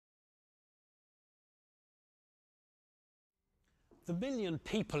The million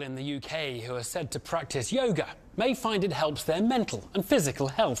people in the UK who are said to practice yoga may find it helps their mental and physical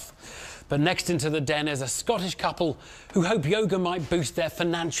health. But next into the den is a Scottish couple who hope yoga might boost their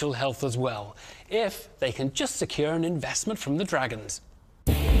financial health as well, if they can just secure an investment from the Dragons.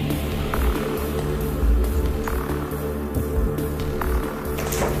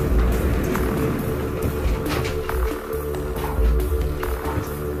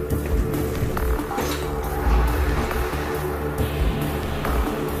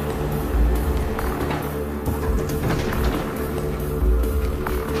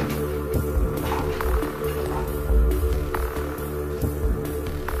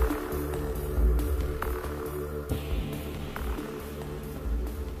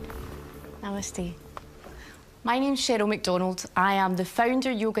 Namaste. My name's Cheryl McDonald. I am the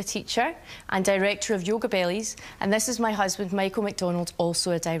founder, yoga teacher and director of YogaBellies, and this is my husband, Michael McDonald,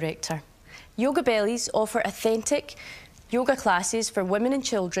 also a director. YogaBellies offer authentic yoga classes for women and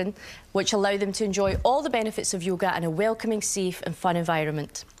children which allow them to enjoy all the benefits of yoga in a welcoming, safe and fun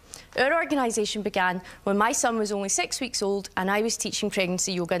environment. Our organisation began when my son was only 6 weeks old and I was teaching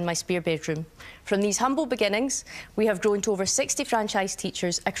pregnancy yoga in my spare bedroom. From these humble beginnings, we have grown to over 60 franchise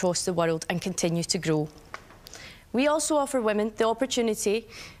teachers across the world and continue to grow. We also offer women the opportunity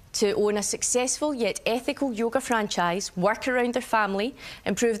to own a successful yet ethical yoga franchise, work around their family,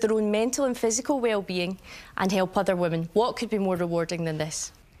 improve their own mental and physical well-being and help other women. What could be more rewarding than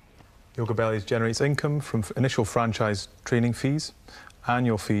this? YogaBellies generates income from initial franchise training fees,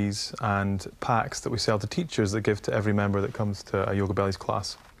 annual fees and packs that we sell to teachers that give to every member that comes to a YogaBellies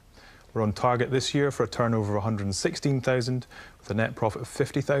class. We're on target this year for a turnover of 116,000 with a net profit of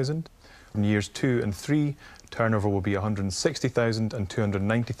 50,000. In years 2 and 3, turnover will be 160,000 and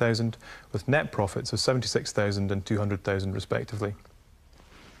 290,000 with net profits of 76,000 and 200,000 respectively.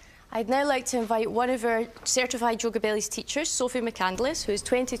 I'd now like to invite one of our certified YogaBellies teachers, Sophie McCandless, who is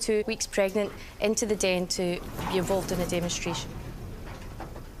 22 weeks pregnant, into the den to be involved in a demonstration.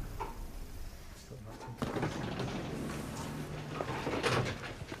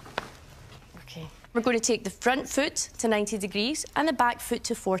 We're going to take the front foot to 90 degrees and the back foot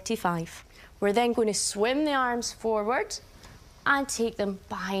to 45. We're then going to swim the arms forward and take them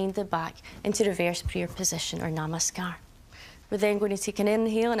behind the back into reverse prayer position or namaskar. We're then going to take an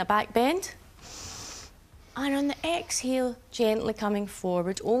inhale and a back bend. And on the exhale, gently coming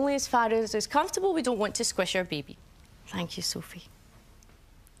forward, only as far as is comfortable. We don't want to squish our baby. Thank you, Sophie.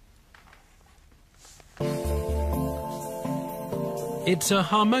 It's a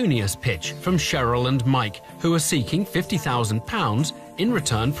harmonious pitch from Cheryl and Mike, who are seeking £50,000 in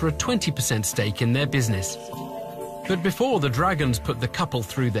return for a 20% stake in their business. But before the Dragons put the couple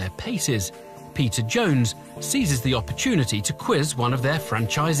through their paces, Peter Jones seizes the opportunity to quiz one of their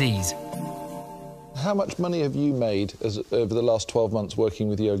franchisees. How much money have you made over the last 12 months working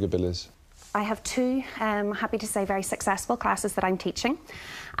with YogaBellies? I have two, happy to say, very successful classes that I'm teaching.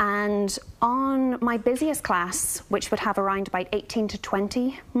 And on my busiest class, which would have around about 18 to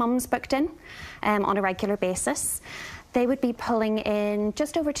 20 mums booked in on a regular basis, they would be pulling in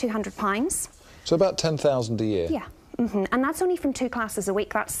just over £200. So about 10,000 a year? Yeah, and that's only from 2 classes a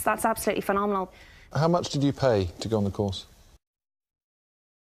week. That's absolutely phenomenal. How much did you pay to go on the course?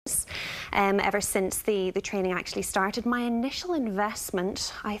 Ever since the training actually started. My initial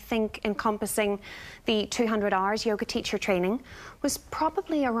investment, I think, encompassing the 200 hours yoga teacher training, was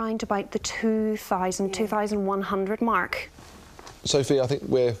probably around about the 2,000, 2,100 mark. Sophie, I think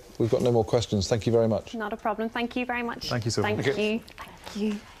we've got no more questions. Thank you very much. Not a problem. Thank you very much. Thank you, Sophie. Thank you. Thank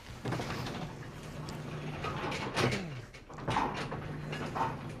you.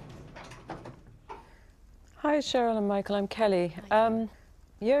 Hi, Cheryl and Michael. I'm Kelly.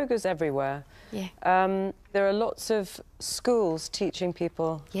 Yoga's everywhere. Yeah. There are lots of schools teaching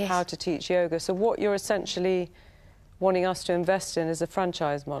people how to teach yoga. So what you're essentially wanting us to invest in is a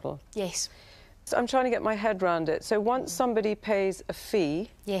franchise model. Yes. So I'm trying to get my head around it. So once somebody pays a fee,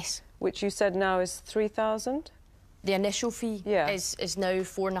 yes, which you said now is 3,000? The initial fee is now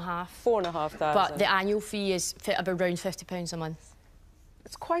 4,500. 4,500. But the annual fee is around £50 a month.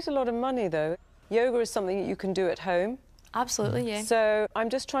 It's quite a lot of money, though. Yoga is something that you can do at home. Absolutely, yeah. So I'm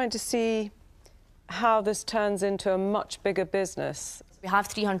just trying to see how this turns into a much bigger business. We have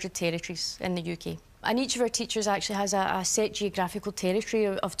 300 territories in the UK. And each of our teachers actually has a set geographical territory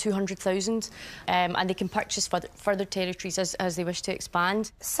of 200,000 and they can purchase further territories as they wish to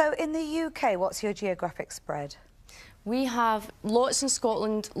expand. So in the UK, what's your geographic spread? We have lots in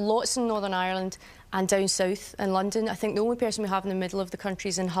Scotland, lots in Northern Ireland and down south in London. I think the only person we have in the middle of the country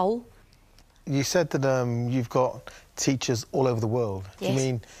is in Hull. You said that you've got teachers all over the world. Yes. Do you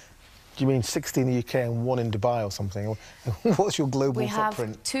mean Do you mean 60 in the UK and 1 in Dubai or something? What's your global footprint? We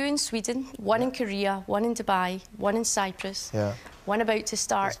have 2 in Sweden, 1 in Korea, 1 in Dubai, 1 in Cyprus, 1 about to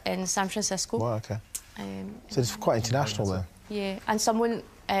start in San Francisco. Wow, OK. So it's quite international then? Yeah, and someone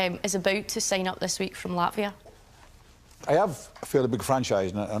is about to sign up this week from Latvia. I have a fairly big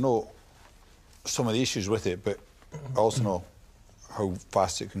franchise, and I know some of the issues with it, but I also know how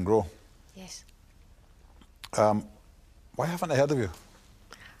fast it can grow. Yes. Why haven't I heard of you?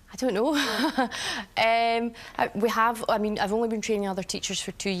 I don't know. We have, I mean, I've only been training other teachers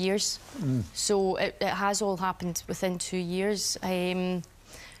for 2 years, so it has all happened within 2 years.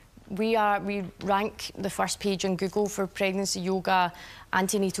 We rank the first page on Google for pregnancy yoga,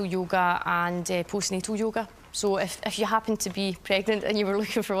 antenatal yoga and postnatal yoga. So if you happen to be pregnant and you were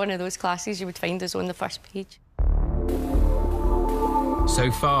looking for one of those classes, you would find us on the first page. So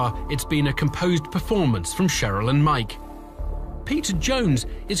far, it's been a composed performance from Cheryl and Mike. Peter Jones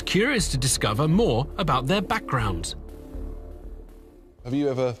is curious to discover more about their backgrounds. Have you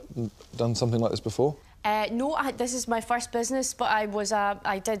ever done something like this before? No, this is my first business, but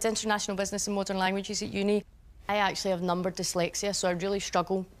I did international business and modern languages at uni. I actually have number dyslexia, so I really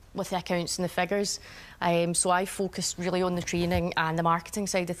struggle with the accounts and the figures. So I focused really on the training and the marketing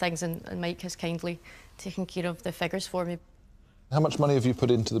side of things, and Mike has kindly taken care of the figures for me. How much money have you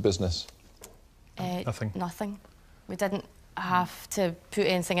put into the business? Nothing. Nothing. We didn't have to put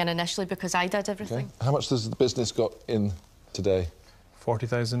anything in initially because I did everything. Okay. How much has the business got in today?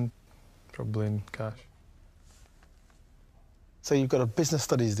 40,000, probably in cash. So you've got a business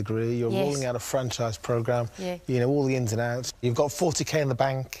studies degree, you're rolling out a franchise programme, you know all the ins and outs, you've got 40k in the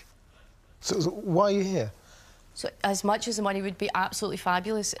bank. So why are you here? So as much as the money would be absolutely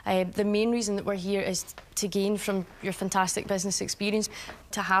fabulous, the main reason that we're here is to gain from your fantastic business experience.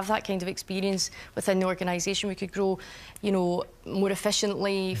 To have that kind of experience within the organisation, we could grow, you know, more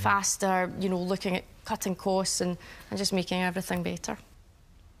efficiently, faster, you know, looking at cutting costs and just making everything better.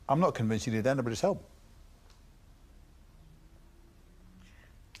 I'm not convinced you need anybody's help.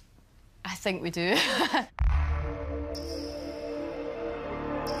 I think we do.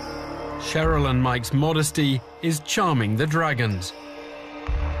 Cheryl and Mike's modesty is charming the dragons.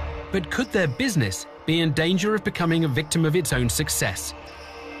 But could their business be in danger of becoming a victim of its own success?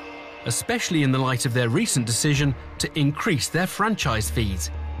 Especially in the light of their recent decision to increase their franchise fees.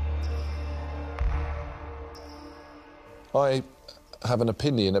 I have an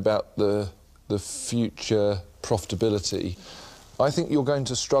opinion about the future profitability. I think you're going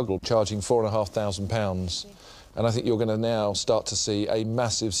to struggle charging £4,500, and I think you're going to now start to see a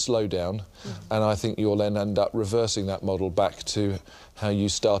massive slowdown, and I think you'll then end up reversing that model back to how you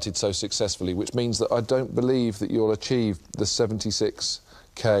started so successfully, which means that I don't believe that you'll achieve the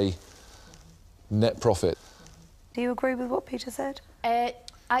 76k net profit. Do you agree with what Peter said?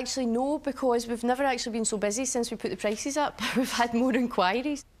 Actually, no, because we've never actually been so busy since we put the prices up. We've had more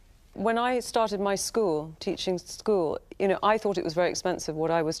inquiries. When I started my school, teaching school, you know, I thought it was very expensive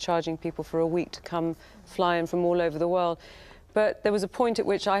what I was charging people for a week to come fly in from all over the world. But there was a point at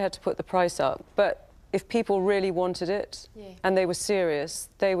which I had to put the price up. But if people really wanted it and they were serious,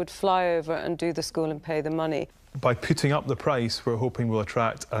 they would fly over and do the school and pay the money. By putting up the price, we're hoping we'll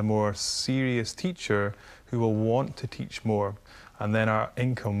attract a more serious teacher who will want to teach more, and then our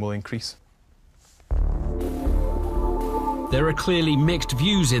income will increase. There are clearly mixed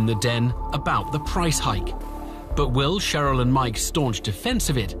views in the Den about the price hike. But will Cheryl and Mike's staunch defence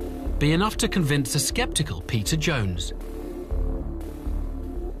of it be enough to convince a sceptical Peter Jones?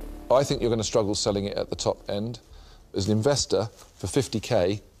 I think you're going to struggle selling it at the top end. As an investor, for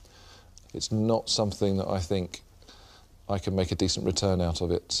 50k, it's not something that I think I can make a decent return out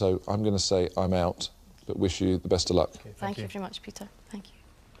of it. So I'm going to say I'm out, but wish you the best of luck. Okay, thank you very much, Peter. Thank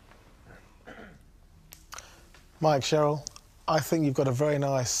you. Mike, Cheryl, I think you've got a very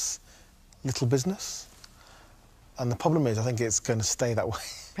nice little business. And the problem is, I think it's going to stay that way.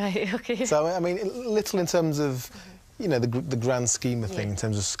 Right, OK. So, I mean, little in terms of, you know, the grand scheme of things, in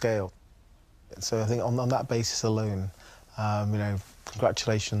terms of scale. So I think on that basis alone, you know,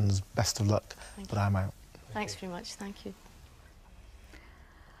 congratulations, best of luck, but I'm out. Thanks very much, thank you.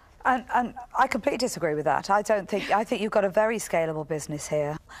 And I completely disagree with that. I think you've got a very scalable business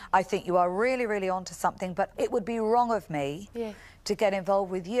here. I think you are really, really onto something, but it would be wrong of me to get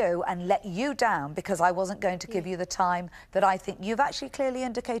involved with you and let you down because I wasn't going to give you the time that I think you've actually clearly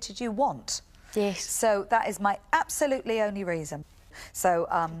indicated you want. Yes. So that is my absolutely only reason. So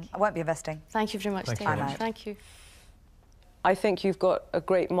I won't be investing. Thank you very much, Taylor. Thank you. I think you've got a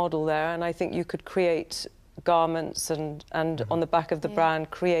great model there, and I think you could create garments and on the back of the brand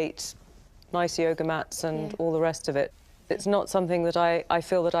create nice yoga mats and all the rest of it. It's not something that I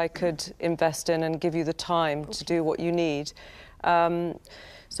feel that I could invest in and give you the time to do what you need. So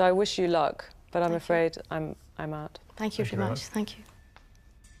I wish you luck, but I'm afraid I'm out. Thank you very much. Thank you.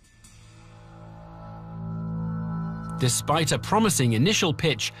 Despite a promising initial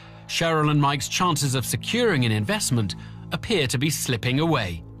pitch, Cheryl and Mike's chances of securing an investment appear to be slipping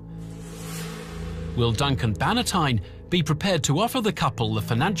away. Will Duncan Bannatyne be prepared to offer the couple the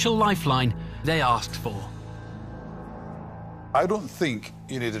financial lifeline they asked for? I don't think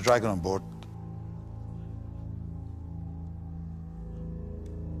you need a dragon on board.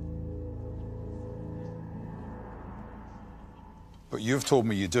 But you've told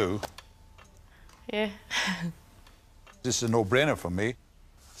me you do. Yeah. This is a no-brainer for me.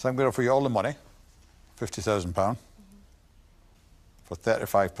 So I'm going to offer you all the money, £50,000, for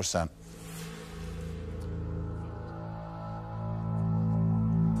 35%.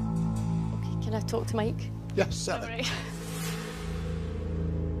 Okay, can I talk to Mike? Yes, certainly.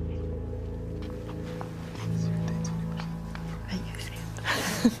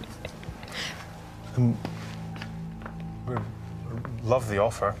 We love the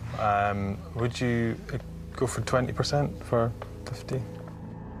offer. Would you go for 20% for 50?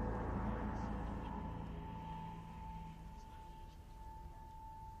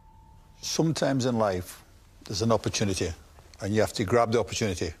 Sometimes in life, there's an opportunity, and you have to grab the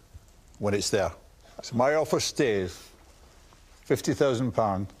opportunity when it's there. So my offer stays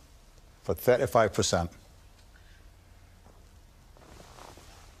 £50,000 for 35%.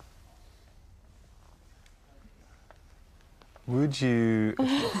 Would you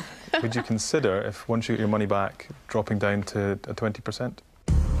consider, if once you get your money back, dropping down to a 20%?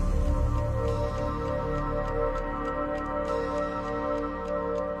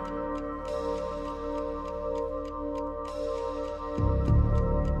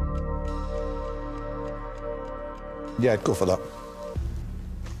 Yeah, I'd go for that.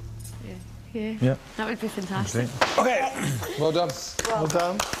 Yeah. That would be fantastic. Okay. Well done. Well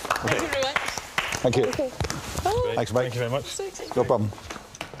done. Thank you very much. Thank you. Okay. Bye. Thanks, mate. Thank you very much. So excited. No problem.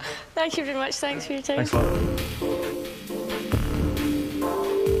 Thank you very much. Thanks for your time. Thanks a lot.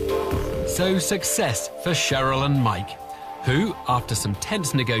 So success for Cheryl and Mike, who, after some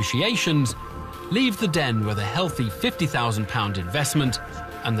tense negotiations, leave the den with a healthy £50,000 investment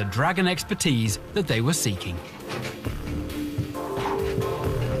and the dragon expertise that they were seeking.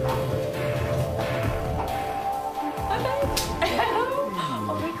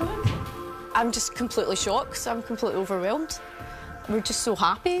 I'm just completely shocked. I'm completely overwhelmed. We're just so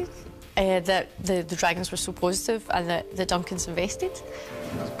happy that the dragons were so positive and that Duncan's invested.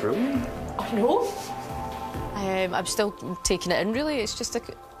 That's brilliant. I know. I'm still taking it in, really. It's just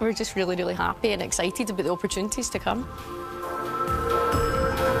we're just really, really happy and excited about the opportunities to come.